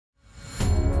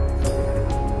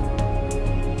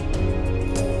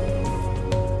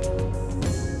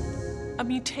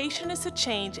mutation is a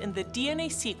change in the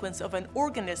DNA sequence of an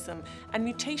organism, and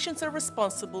mutations are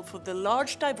responsible for the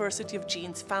large diversity of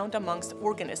genes found amongst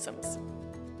organisms.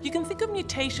 You can think of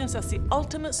mutations as the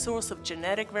ultimate source of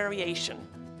genetic variation.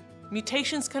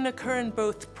 Mutations can occur in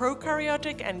both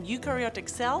prokaryotic and eukaryotic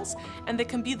cells, and they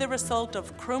can be the result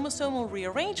of chromosomal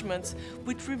rearrangements,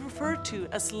 which we refer to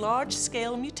as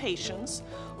large-scale mutations,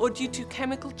 or due to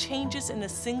chemical changes in a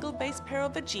single base pair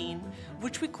of a gene,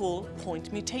 which we call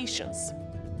point mutations.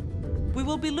 We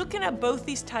will be looking at both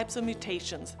these types of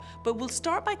mutations, but we'll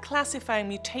start by classifying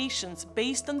mutations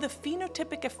based on the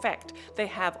phenotypic effect they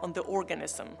have on the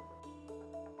organism.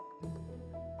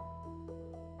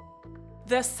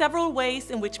 There are several ways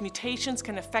in which mutations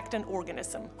can affect an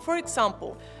organism. For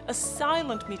example, a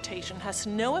silent mutation has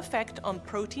no effect on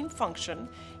protein function,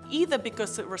 either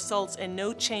because it results in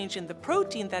no change in the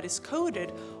protein that is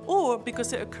coded, or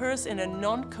because it occurs in a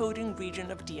non-coding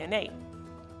region of DNA.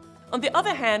 On the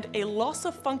other hand, a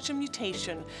loss-of-function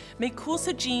mutation may cause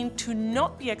a gene to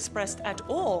not be expressed at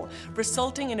all,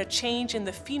 resulting in a change in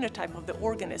the phenotype of the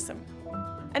organism.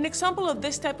 An example of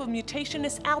this type of mutation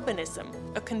is albinism,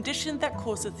 a condition that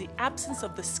causes the absence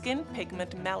of the skin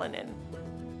pigment melanin.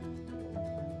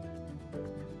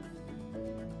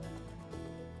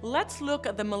 Let's look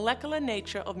at the molecular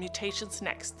nature of mutations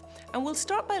next, and we'll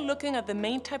start by looking at the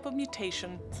main type of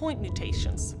mutation, point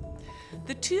mutations.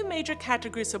 The two major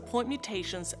categories of point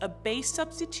mutations are base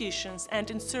substitutions and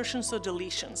insertions or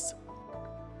deletions.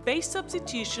 Base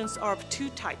substitutions are of two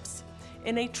types.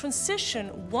 In a transition,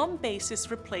 one base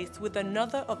is replaced with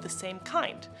another of the same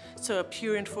kind, so a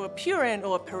purine for a purine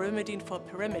or a pyrimidine for a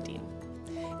pyrimidine.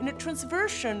 In a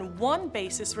transversion, one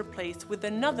base is replaced with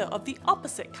another of the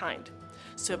opposite kind,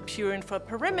 so a purine for a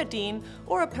pyrimidine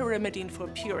or a pyrimidine for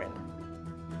a purine.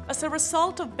 As a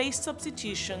result of base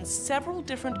substitutions, several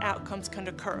different outcomes can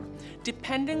occur,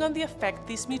 depending on the effect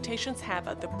these mutations have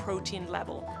at the protein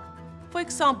level. For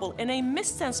example, in a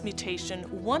missense mutation,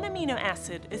 one amino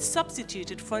acid is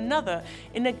substituted for another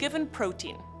in a given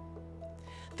protein.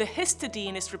 The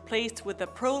histidine is replaced with a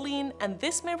proline, and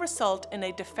this may result in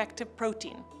a defective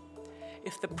protein.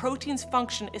 If the protein's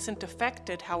function isn't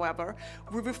affected, however,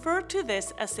 we refer to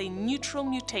this as a neutral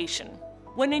mutation.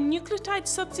 When a nucleotide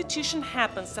substitution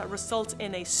happens that results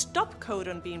in a stop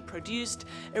codon being produced,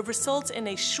 it results in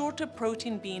a shorter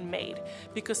protein being made,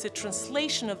 because the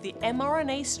translation of the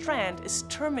mRNA strand is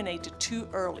terminated too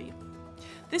early.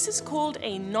 This is called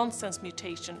a nonsense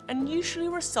mutation and usually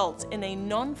results in a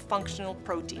non-functional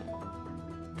protein.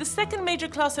 The second major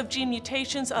class of gene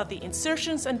mutations are the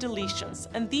insertions and deletions,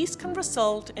 and these can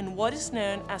result in what is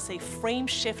known as a frame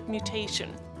shift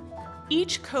mutation.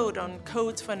 Each codon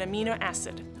codes for an amino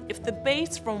acid. If the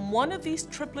base from one of these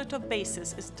triplet of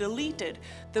bases is deleted,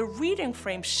 the reading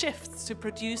frame shifts to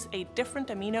produce a different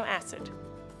amino acid.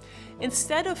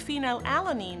 Instead of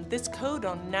phenylalanine, this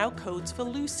codon now codes for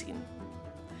leucine.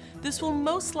 This will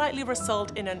most likely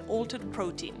result in an altered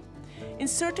protein.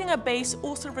 Inserting a base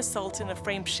also results in a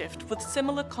frame shift with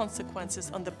similar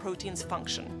consequences on the protein's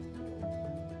function.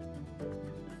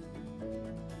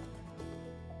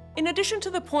 In addition to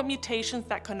the point mutations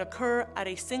that can occur at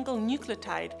a single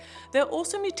nucleotide, there are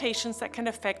also mutations that can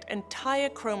affect entire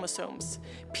chromosomes.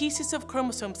 Pieces of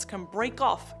chromosomes can break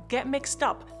off, get mixed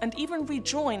up, and even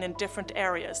rejoin in different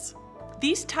areas.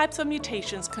 These types of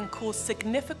mutations can cause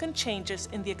significant changes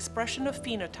in the expression of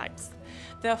phenotypes.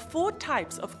 There are 4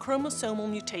 types of chromosomal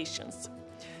mutations.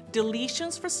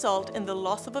 Deletions result in the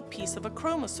loss of a piece of a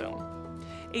chromosome.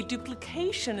 A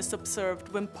duplication is observed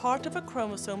when part of a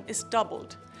chromosome is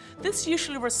doubled. This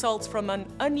usually results from an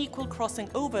unequal crossing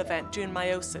over event during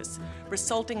meiosis,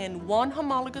 resulting in one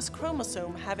homologous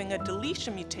chromosome having a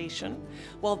deletion mutation,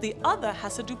 while the other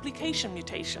has a duplication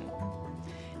mutation.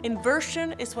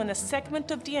 Inversion is when a segment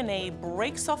of DNA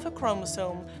breaks off a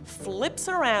chromosome, flips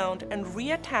around, and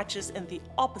reattaches in the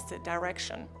opposite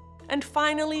direction. And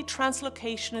finally,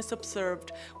 translocation is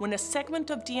observed when a segment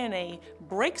of DNA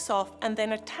breaks off and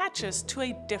then attaches to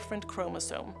a different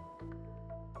chromosome.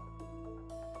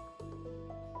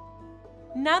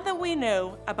 Now that we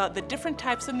know about the different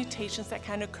types of mutations that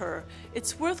can occur,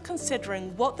 it's worth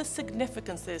considering what the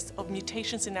significance is of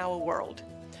mutations in our world.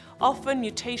 Often,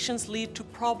 mutations lead to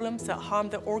problems that harm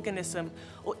the organism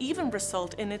or even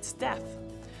result in its death.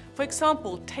 For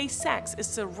example, Tay-Sachs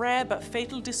is a rare but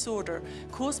fatal disorder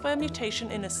caused by a mutation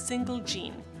in a single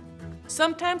gene.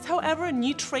 Sometimes, however,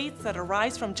 new traits that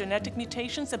arise from genetic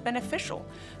mutations are beneficial.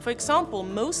 For example,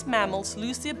 most mammals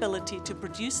lose the ability to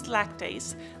produce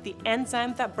lactase, the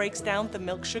enzyme that breaks down the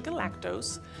milk sugar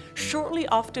lactose, shortly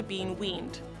after being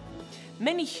weaned.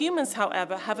 Many humans,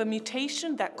 however, have a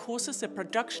mutation that causes the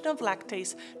production of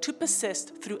lactase to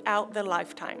persist throughout their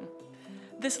lifetime.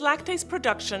 This lactase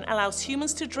production allows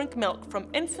humans to drink milk from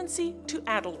infancy to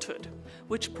adulthood,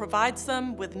 which provides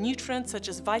them with nutrients such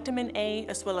as vitamin A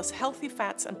as well as healthy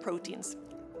fats and proteins.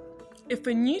 If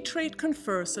a new trait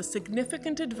confers a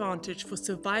significant advantage for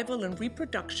survival and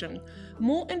reproduction,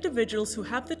 more individuals who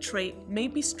have the trait may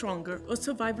be stronger or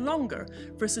survive longer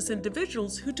versus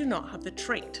individuals who do not have the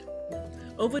trait.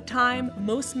 Over time,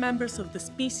 most members of the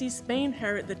species may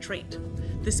inherit the trait.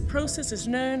 This process is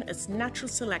known as natural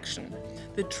selection,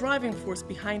 the driving force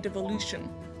behind evolution.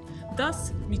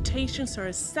 Thus, mutations are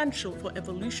essential for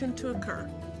evolution to occur.